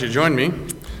You join me,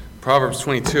 Proverbs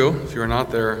 22, if you are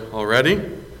not there already.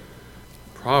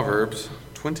 Proverbs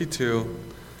 22,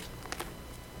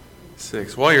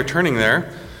 6. While you're turning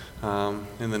there,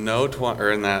 in the note,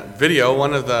 or in that video,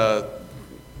 one of the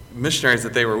missionaries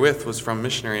that they were with was from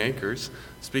Missionary Acres.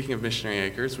 Speaking of Missionary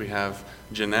Acres, we have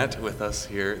Jeanette with us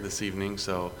here this evening,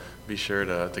 so be sure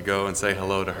to go and say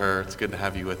hello to her. It's good to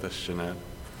have you with us, Jeanette.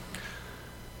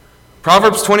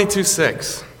 Proverbs 22,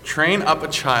 6. Train up a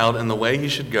child in the way he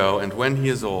should go, and when he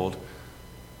is old,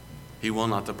 he will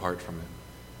not depart from it.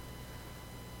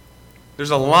 There's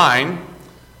a line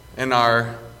in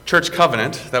our church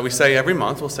covenant that we say every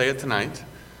month. We'll say it tonight.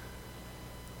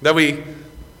 That we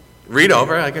read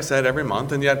over, like I said, every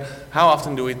month. And yet, how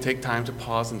often do we take time to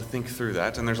pause and to think through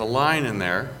that? And there's a line in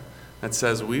there that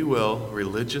says, we will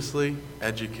religiously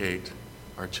educate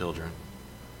our children.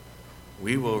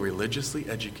 We will religiously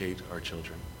educate our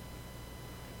children.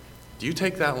 Do you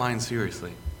take that line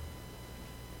seriously?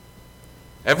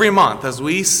 Every month, as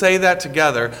we say that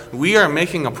together, we are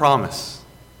making a promise.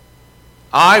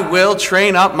 I will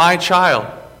train up my child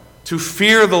to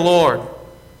fear the Lord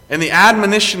and the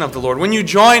admonition of the Lord. When you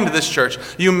joined this church,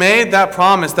 you made that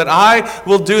promise that I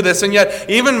will do this. And yet,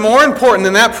 even more important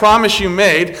than that promise you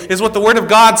made is what the Word of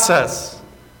God says.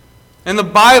 And the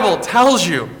Bible tells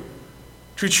you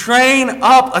to train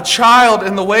up a child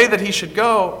in the way that he should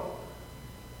go.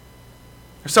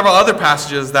 There's several other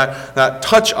passages that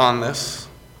touch on this.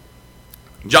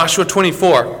 Joshua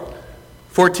 24,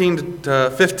 14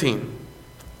 to 15.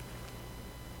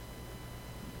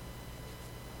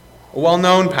 A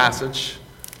well-known passage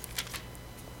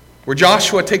where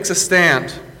Joshua takes a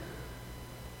stand.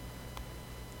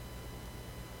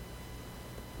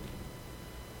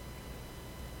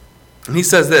 And he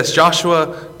says this,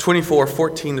 Joshua 24,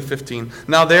 14 to 15.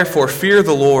 Now therefore, fear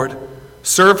the Lord.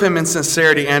 Serve him in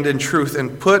sincerity and in truth,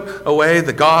 and put away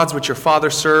the gods which your father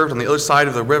served on the other side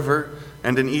of the river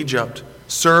and in Egypt.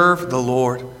 Serve the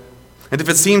Lord. And if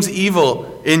it seems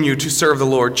evil in you to serve the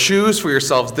Lord, choose for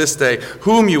yourselves this day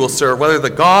whom you will serve, whether the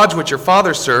gods which your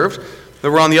father served that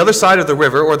were on the other side of the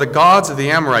river, or the gods of the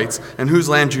Amorites in whose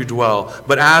land you dwell.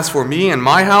 But as for me and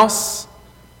my house,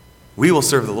 we will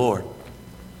serve the Lord.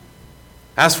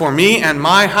 As for me and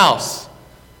my house,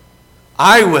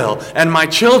 I will, and my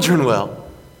children will,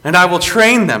 and I will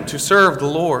train them to serve the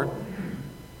Lord.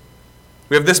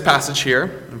 We have this passage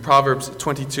here in Proverbs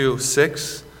 22,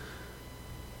 6.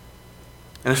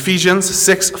 And Ephesians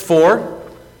 6, 4.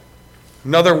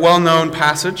 Another well-known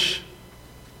passage,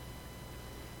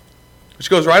 which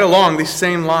goes right along these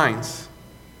same lines.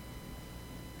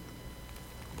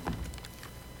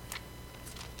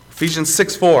 Ephesians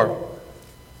 6, 4.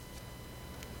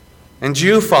 And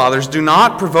you, fathers, do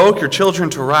not provoke your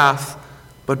children to wrath,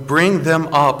 but bring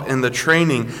them up in the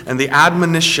training and the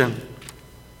admonition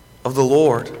of the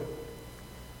Lord.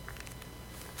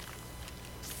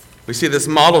 We see this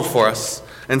modeled for us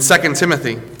in 2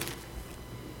 Timothy.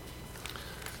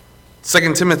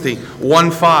 2 Timothy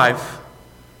 1:5.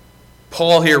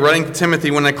 Paul here writing to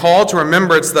Timothy, when I call to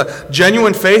remembrance the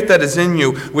genuine faith that is in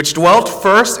you, which dwelt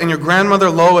first in your grandmother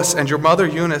Lois and your mother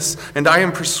Eunice, and I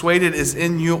am persuaded is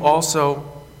in you also.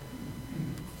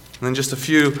 And then just a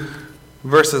few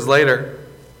verses later,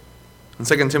 in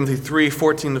 2 Timothy 3,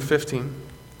 14 to 15.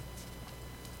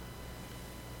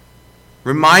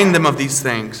 Remind them of these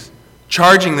things,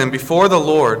 charging them before the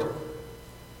Lord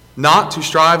not to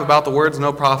strive about the words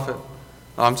no profit.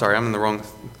 Oh, I'm sorry, I'm in the wrong.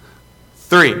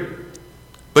 3.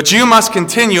 But you must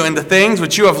continue in the things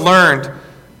which you have learned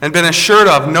and been assured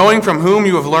of, knowing from whom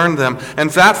you have learned them, and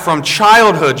that from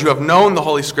childhood you have known the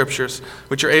Holy Scriptures,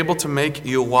 which are able to make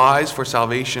you wise for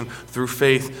salvation through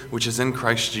faith which is in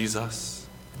Christ Jesus.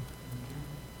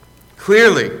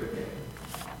 Clearly,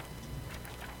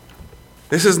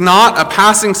 this is not a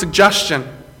passing suggestion.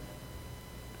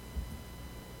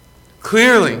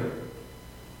 Clearly,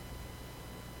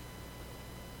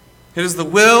 it is the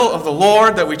will of the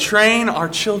Lord that we train our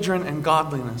children in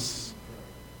godliness.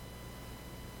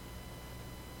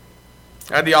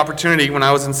 I had the opportunity when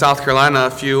I was in South Carolina a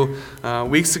few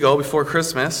weeks ago before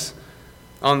Christmas.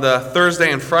 On the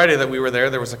Thursday and Friday that we were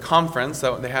there was a conference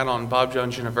that they had on Bob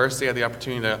Jones University. I had the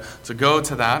opportunity to go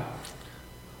to that.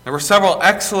 There were several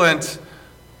excellent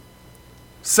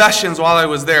sessions while I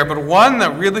was there, but one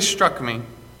that really struck me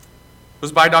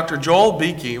was by Dr. Joel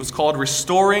Beeke. It was called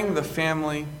Restoring the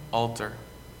Family Altar.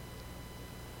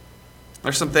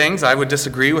 There's some things I would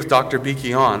disagree with Dr.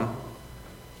 Beeke on,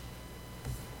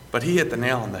 but he hit the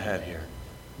nail on the head here.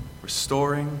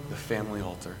 Restoring the family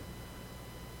altar.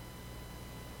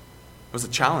 It was a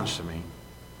challenge to me.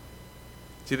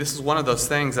 See, this is one of those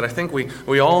things that I think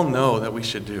we all know that we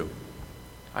should do.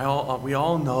 We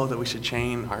all know that we should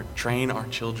train our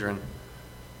children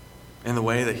in the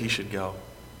way that he should go.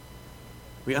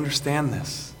 We understand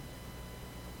this.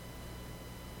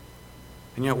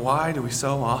 And yet, why do we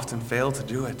so often fail to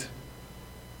do it?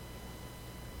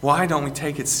 Why don't we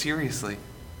take it seriously?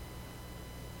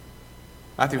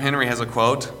 Matthew Henry has a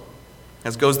quote,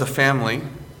 "As goes the family,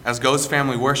 as goes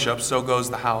family worship, so goes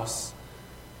the house.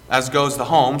 As goes the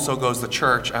home, so goes the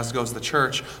church. As goes the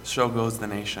church, so goes the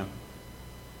nation."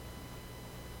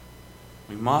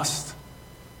 We must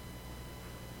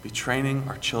be training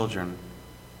our children.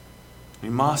 We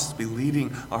must be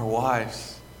leading our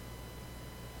wives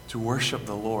to worship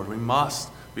the Lord. We must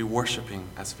be worshiping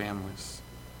as families.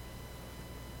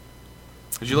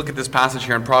 As you look at this passage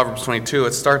here in Proverbs 22,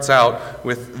 it starts out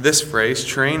with this phrase,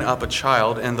 "Train up a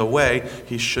child in the way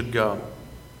he should go."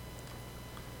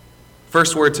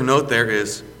 First word to note there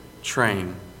is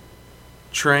train.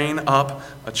 Train up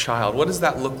a child. What does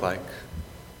that look like?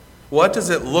 What does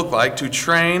it look like to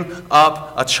train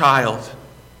up a child?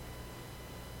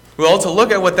 Well, to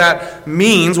look at what that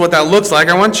means, what that looks like,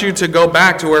 I want you to go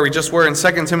back to where we just were in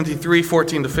 2 Timothy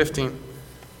 3:14-15.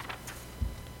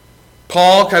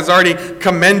 Paul has already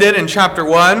commended in chapter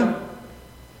 1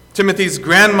 Timothy's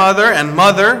grandmother and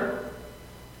mother.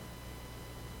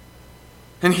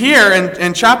 And here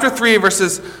in chapter 3,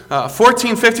 verses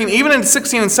 14, 15, even in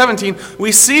 16 and 17,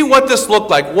 we see what this looked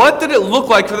like. What did it look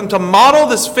like for them to model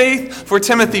this faith for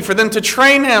Timothy, for them to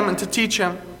train him and to teach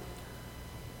him?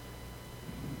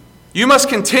 "You must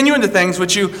continue in the things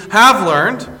which you have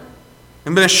learned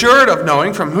and been assured of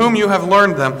knowing from whom you have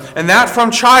learned them, and that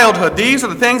from childhood." These are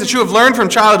the things that you have learned from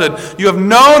childhood. You have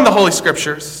known the Holy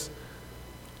Scriptures,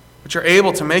 which are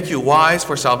able to make you wise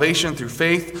for salvation through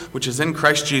faith, which is in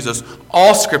Christ Jesus.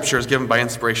 All Scripture is given by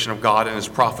inspiration of God and is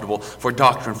profitable for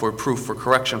doctrine, for proof, for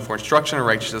correction, for instruction in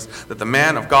righteousness, that the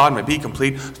man of God may be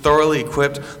complete, thoroughly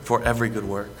equipped for every good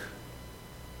work.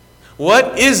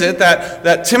 What is it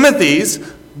that Timothy's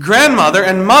grandmother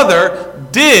and mother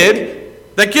did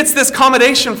that gets this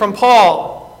commendation from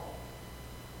Paul?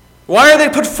 Why are they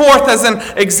put forth as an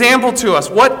example to us?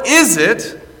 What is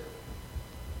it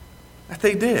that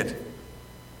they did?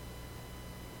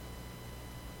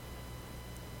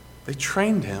 They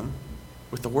trained him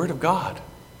with the Word of God.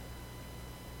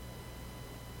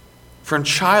 From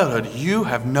childhood, you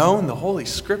have known the Holy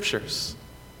Scriptures.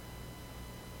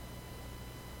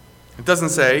 It doesn't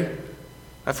say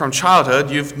that from childhood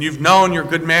you've known your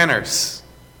good manners.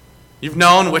 You've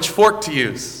known which fork to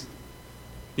use.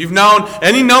 You've known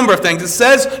any number of things. It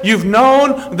says you've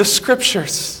known the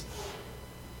Scriptures.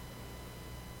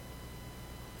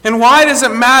 And why does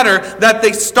it matter that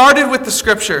they started with the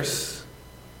Scriptures?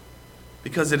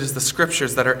 Because it is the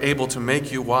Scriptures that are able to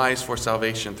make you wise for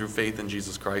salvation through faith in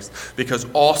Jesus Christ. Because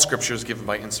all Scripture is given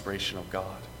by inspiration of God.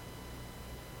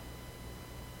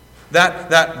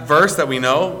 That verse that we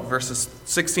know, verses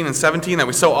 16 and 17, that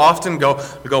we so often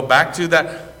go back to,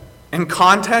 that in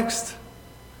context,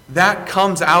 that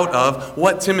comes out of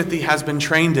what Timothy has been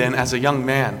trained in as a young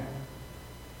man.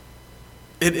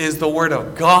 It is the Word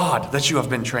of God that you have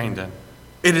been trained in.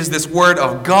 It is this Word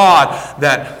of God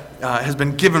that has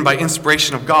been given by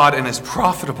inspiration of God and is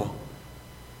profitable,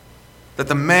 that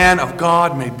the man of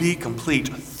God may be complete,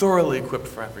 thoroughly equipped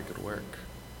for every good work.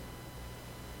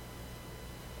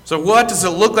 So what does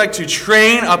it look like to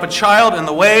train up a child in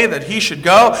the way that he should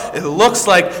go? It looks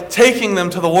like taking them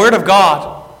to the Word of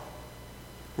God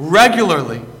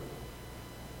regularly.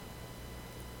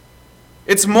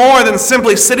 It's more than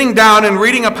simply sitting down and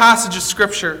reading a passage of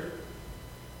Scripture.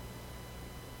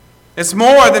 It's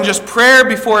more than just prayer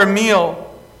before a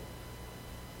meal.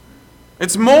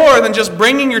 It's more than just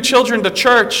bringing your children to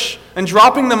church and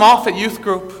dropping them off at youth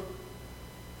group.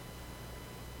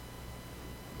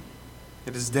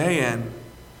 It is day in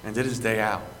and it is day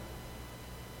out.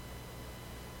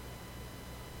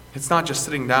 It's not just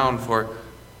sitting down for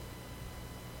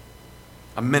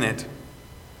a minute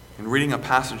and reading a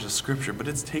passage of Scripture, but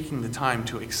it's taking the time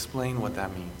to explain what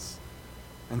that means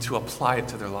and to apply it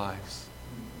to their lives.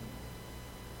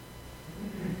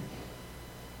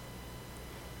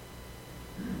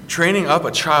 Training up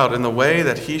a child in the way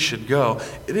that he should go,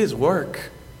 it is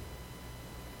work.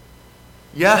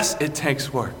 Yes, it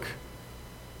takes work.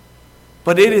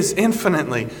 But it is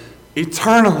infinitely,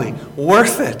 eternally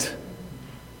worth it.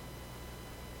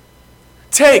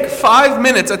 Take 5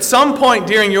 minutes at some point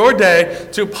during your day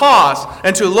to pause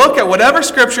and to look at whatever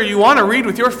Scripture you want to read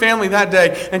with your family that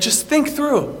day and just think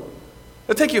through.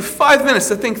 It'll take you 5 minutes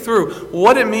to think through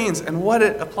what it means and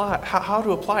how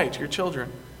to apply it to your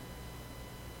children.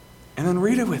 And then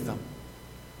read it with them.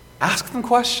 Ask them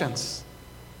questions.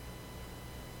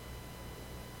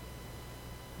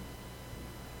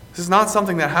 This is not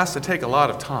something that has to take a lot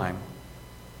of time.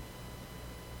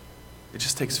 It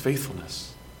just takes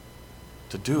faithfulness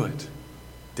to do it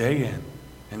day in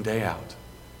and day out.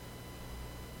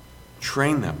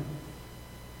 Train them.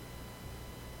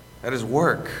 That is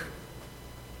work.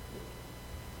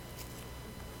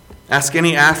 Ask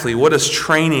any athlete, what does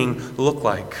training look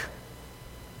like?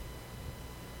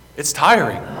 It's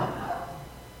tiring.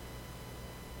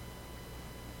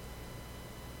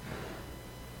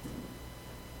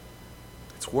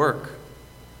 It's work,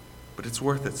 but it's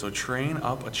worth it. So train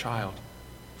up a child.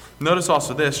 Notice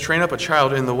also this, train up a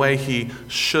child in the way he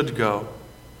should go.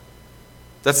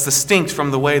 That's distinct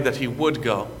from the way that he would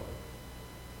go.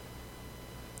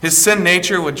 His sin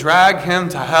nature would drag him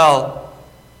to hell,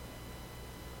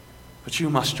 but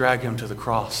you must drag him to the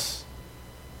cross.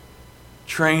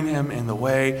 Train him in the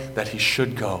way that he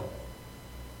should go.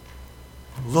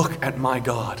 Look at my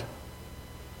God.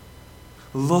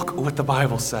 Look what the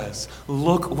Bible says.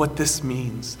 Look what this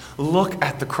means. Look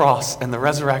at the cross and the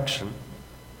resurrection.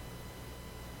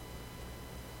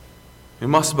 We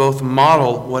must both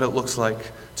model what it looks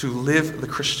like to live the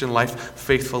Christian life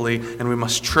faithfully, and we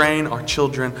must train our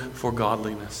children for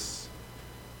godliness.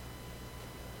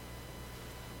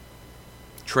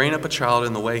 Train up a child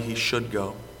in the way he should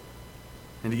go,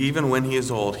 and even when he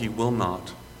is old, he will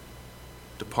not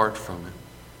depart from it.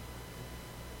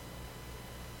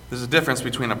 There's a difference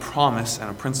between a promise and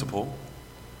a principle.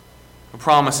 A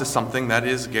promise is something that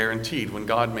is guaranteed. When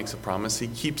God makes a promise, he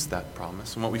keeps that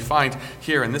promise. And what we find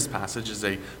here in this passage is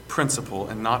a principle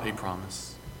and not a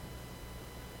promise.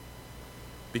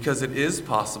 Because it is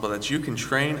possible that you can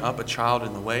train up a child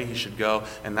in the way he should go,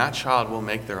 and that child will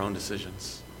make their own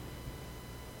decisions.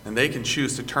 And they can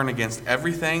choose to turn against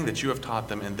everything that you have taught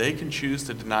them, and they can choose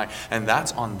to deny, and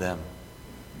that's on them.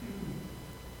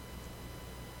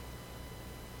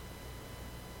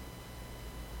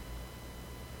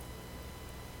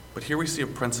 But here we see a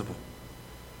principle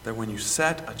that when you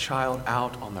set a child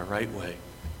out on the right way,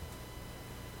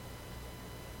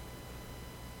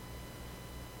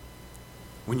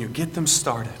 when you get them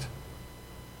started,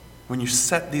 when you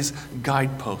set these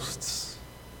guideposts,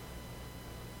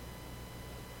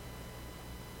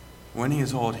 when he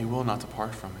is old, he will not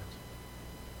depart from it.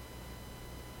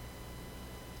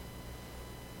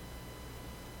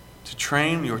 To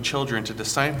train your children, to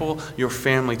disciple your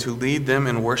family, to lead them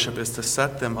in worship is to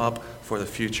set them up for the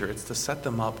future. It's to set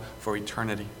them up for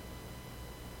eternity.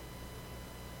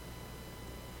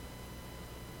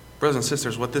 Brothers and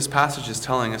sisters, what this passage is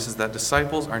telling us is that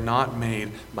disciples are not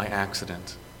made by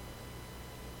accident.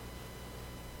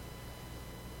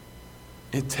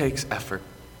 It takes effort.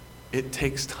 It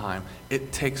takes time.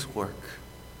 It takes work.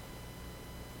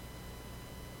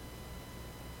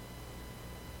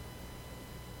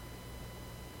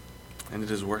 And it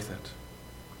is worth it.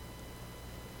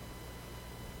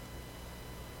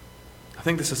 I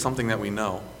think this is something that we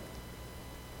know.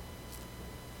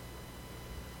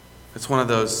 It's one of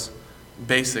those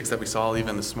basics that we saw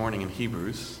even this morning in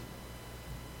Hebrews.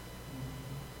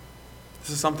 This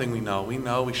is something we know. We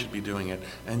know we should be doing it.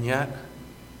 And yet,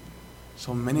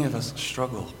 so many of us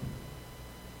struggle.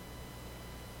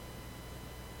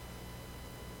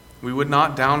 We would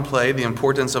not downplay the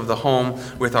importance of the home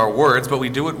with our words, but we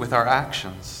do it with our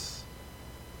actions.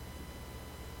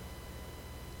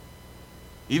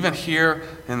 Even here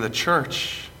in the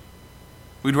church,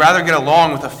 we'd rather get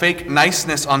along with a fake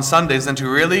niceness on Sundays than to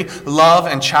really love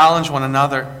and challenge one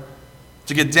another,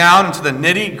 to get down into the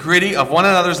nitty-gritty of one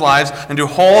another's lives and to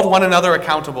hold one another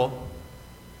accountable.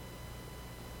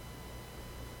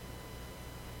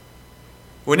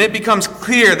 When it becomes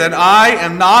clear that I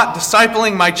am not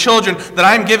discipling my children, that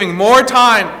I am giving more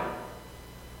time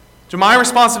to my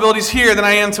responsibilities here than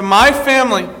I am to my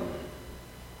family,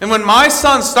 and when my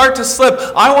sons start to slip,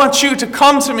 I want you to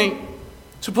come to me,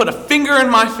 to put a finger in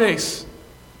my face,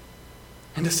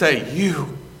 and to say,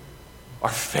 you are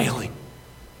failing.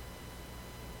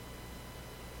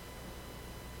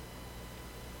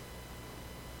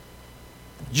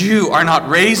 You are not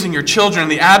raising your children in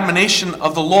the admonition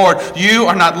of the Lord. You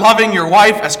are not loving your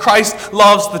wife as Christ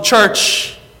loves the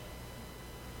church.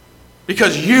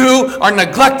 Because you are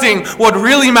neglecting what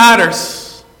really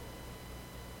matters.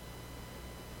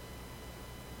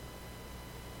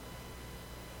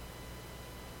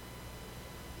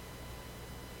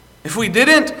 If we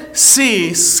didn't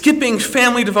see skipping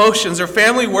family devotions or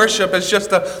family worship as just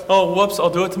oh, whoops, I'll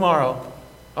do it tomorrow.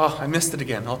 Oh, I missed it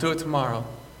again. I'll do it tomorrow.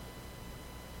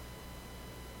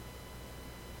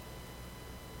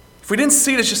 If we didn't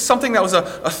see it as just something that was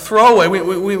a throwaway,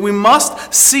 we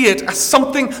must see it as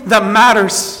something that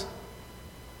matters.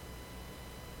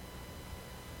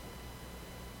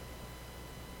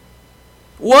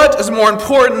 What is more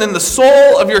important than the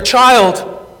soul of your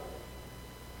child?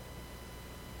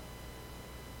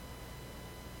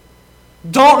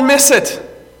 Don't miss it.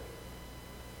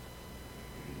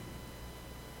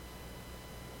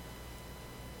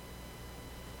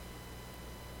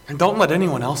 And don't let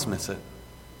anyone else miss it.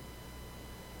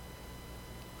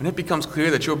 When it becomes clear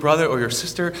that your brother or your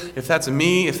sister, if that's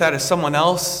me, if that is someone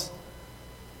else,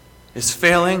 is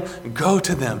failing, go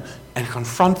to them and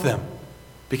confront them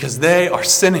because they are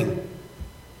sinning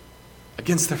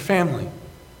against their family.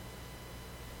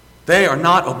 They are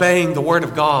not obeying the Word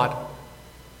of God.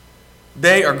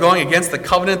 They are going against the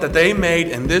covenant that they made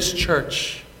in this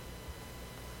church.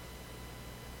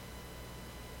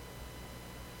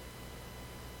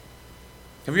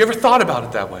 Have you ever thought about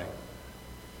it that way?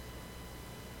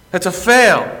 That to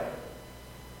fail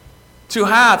to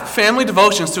have family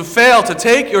devotions, to fail to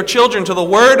take your children to the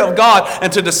Word of God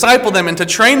and to disciple them and to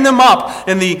train them up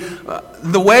in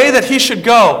the way that He should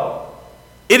go,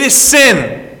 it is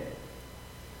sin.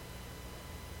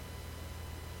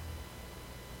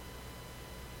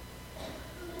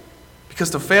 Because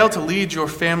to fail to lead your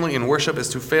family in worship is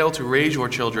to fail to raise your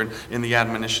children in the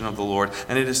admonition of the Lord.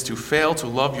 And it is to fail to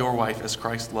love your wife as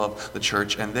Christ loved the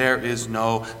church. And there is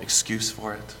no excuse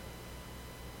for it.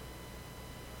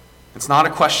 It's not a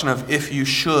question of if you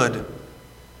should,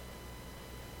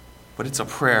 but it's a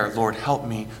prayer. Lord, help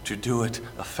me to do it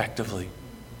effectively.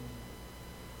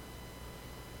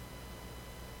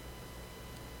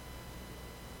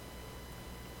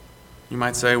 You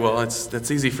might say, well, that's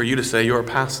easy for you to say. You're a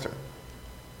pastor.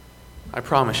 I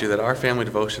promise you that our family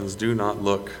devotions do not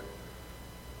look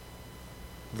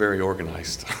very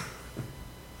organized.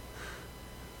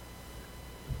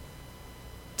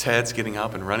 Ted's getting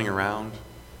up and running around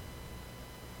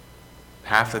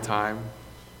half the time.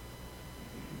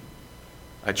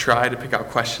 I try to pick out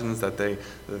questions that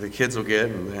the kids will get,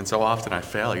 and so often I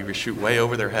fail. I either shoot way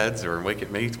over their heads or make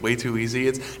it way too easy.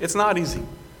 It's not easy.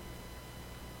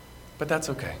 But that's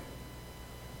okay.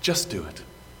 Just do it.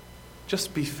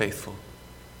 Just be faithful.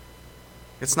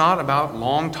 It's not about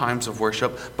long times of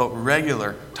worship, but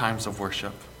regular times of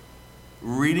worship.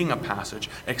 Reading a passage,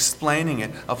 explaining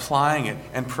it, applying it,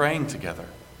 and praying together.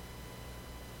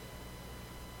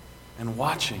 And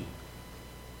watching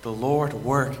the Lord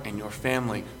work in your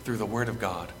family through the Word of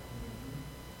God.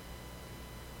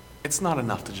 It's not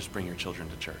enough to just bring your children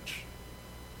to church.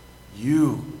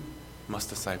 You must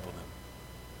disciple them.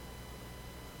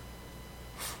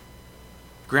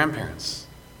 Grandparents,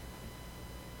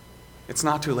 it's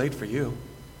not too late for you.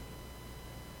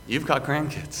 You've got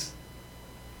grandkids.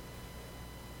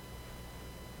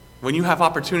 When you have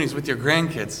opportunities with your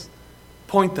grandkids,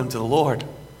 point them to the Lord.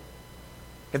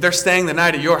 If they're staying the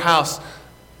night at your house,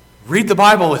 read the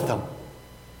Bible with them.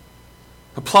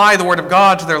 Apply the Word of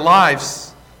God to their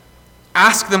lives.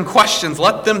 Ask them questions.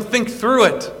 Let them think through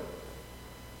it.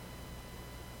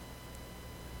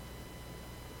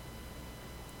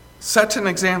 Set an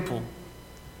example.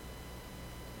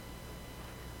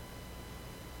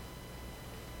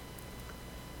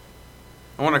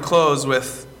 I want to close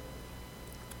with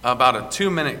about a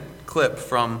 2-minute clip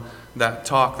from that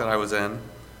talk that I was in,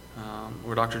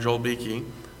 where Dr. Joel Beeke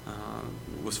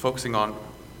was focusing on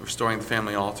restoring the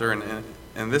family altar,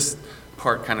 and this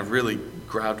part kind of really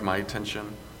grabbed my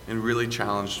attention and really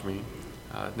challenged me.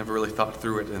 Never really thought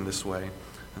through it in this way.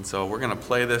 And so we're going to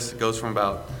play this. It goes from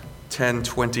about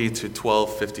 10:20 to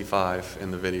 12:55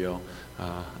 in the video,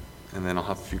 and then I'll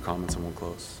have a few comments and we'll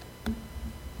close.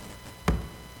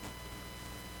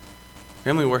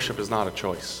 Family worship is not a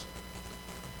choice.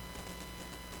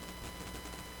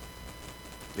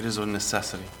 It is a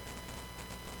necessity.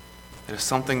 It is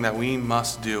something that we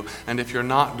must do. And if you're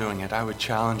not doing it, I would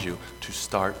challenge you to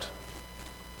start.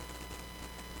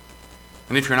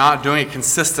 And if you're not doing it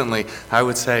consistently, I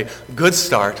would say, good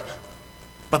start,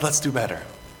 but let's do better.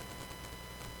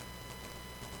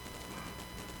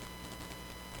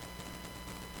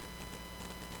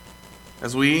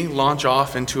 As we launch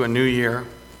off into a new year,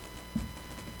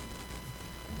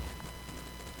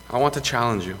 I want to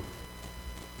challenge you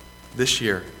this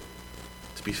year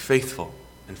to be faithful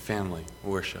in family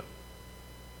worship.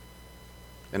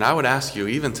 And I would ask you,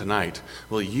 even tonight,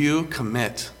 will you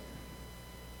commit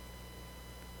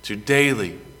to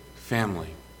daily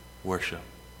family worship?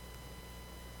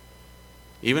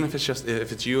 Even if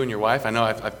it's you and your wife. I know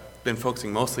I've been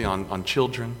focusing mostly on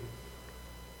children.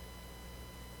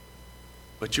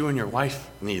 But you and your wife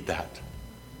need that.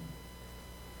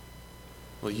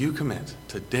 Will you commit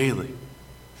to daily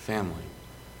family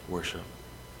worship?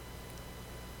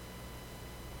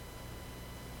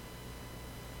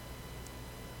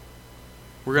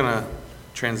 We're going to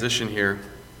transition here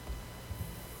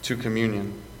to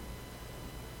communion.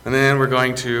 And then we're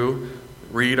going to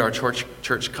read our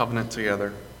church covenant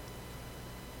together.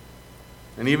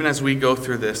 And even as we go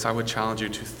through this, I would challenge you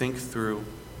to think through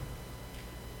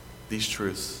these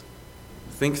truths.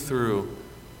 Think through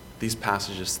these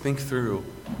passages. Think through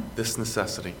this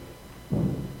necessity.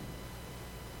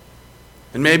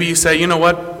 And maybe you say, you know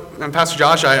what, Pastor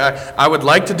Josh, I would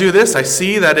like to do this. I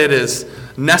see that it is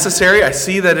necessary. I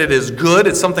see that it is good.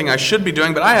 It's something I should be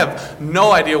doing, but I have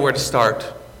no idea where to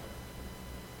start.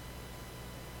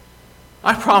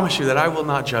 I promise you that I will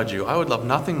not judge you. I would love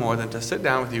nothing more than to sit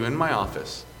down with you in my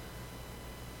office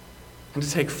and to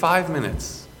take 5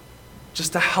 minutes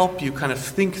just to help you kind of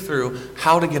think through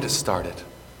how to get it started,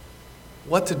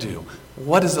 what to do,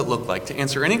 what does it look like, to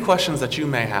answer any questions that you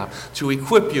may have, to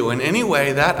equip you in any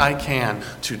way that I can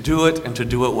to do it and to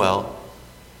do it well.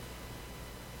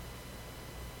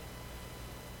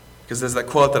 Because as that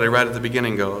quote that I read at the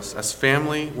beginning goes, as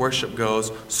family worship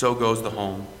goes, so goes the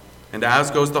home. And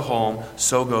as goes the home,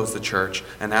 so goes the church.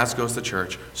 And as goes the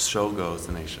church, so goes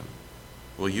the nation.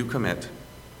 Will you commit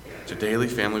to daily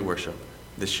family worship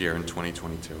this year in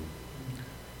 2022?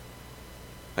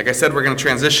 Like I said, we're going to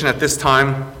transition at this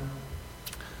time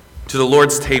to the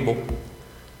Lord's table.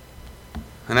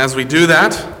 And as we do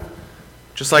that,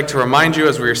 just like to remind you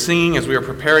as we are singing, as we are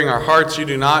preparing our hearts, you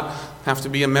do not have to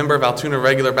be a member of Altoona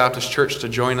Regular Baptist Church to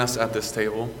join us at this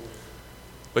table.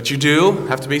 But you do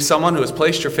have to be someone who has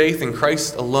placed your faith in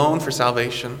Christ alone for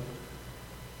salvation.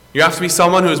 You have to be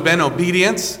someone who has been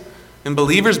obedient in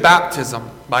believer's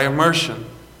baptism by immersion,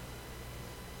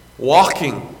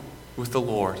 walking with the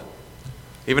Lord.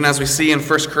 Even as we see in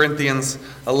 1 Corinthians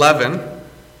 11,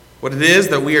 what it is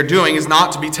that we are doing is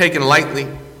not to be taken lightly.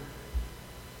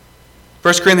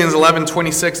 1 Corinthians 11,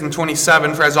 26 and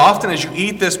 27, for as often as you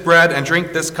eat this bread and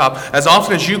drink this cup, as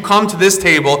often as you come to this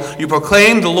table, you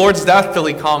proclaim the Lord's death till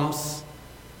he comes.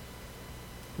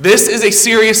 This is a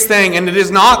serious thing, and it is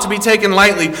not to be taken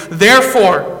lightly.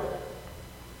 Therefore,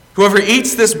 whoever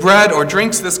eats this bread or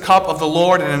drinks this cup of the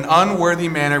Lord in an unworthy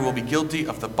manner will be guilty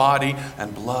of the body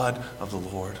and blood of the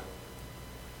Lord.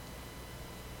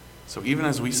 So even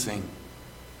as we sing,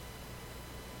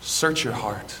 search your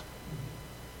heart.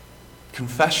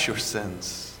 Confess your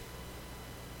sins.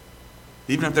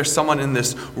 Even if there's someone in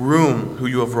this room who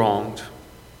you have wronged.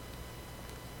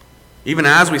 Even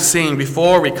as we sing,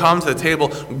 before we come to the table,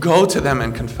 go to them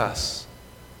and confess.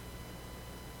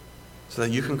 So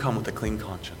that you can come with a clean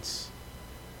conscience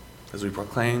as we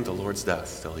proclaim the Lord's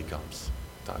death till he comes.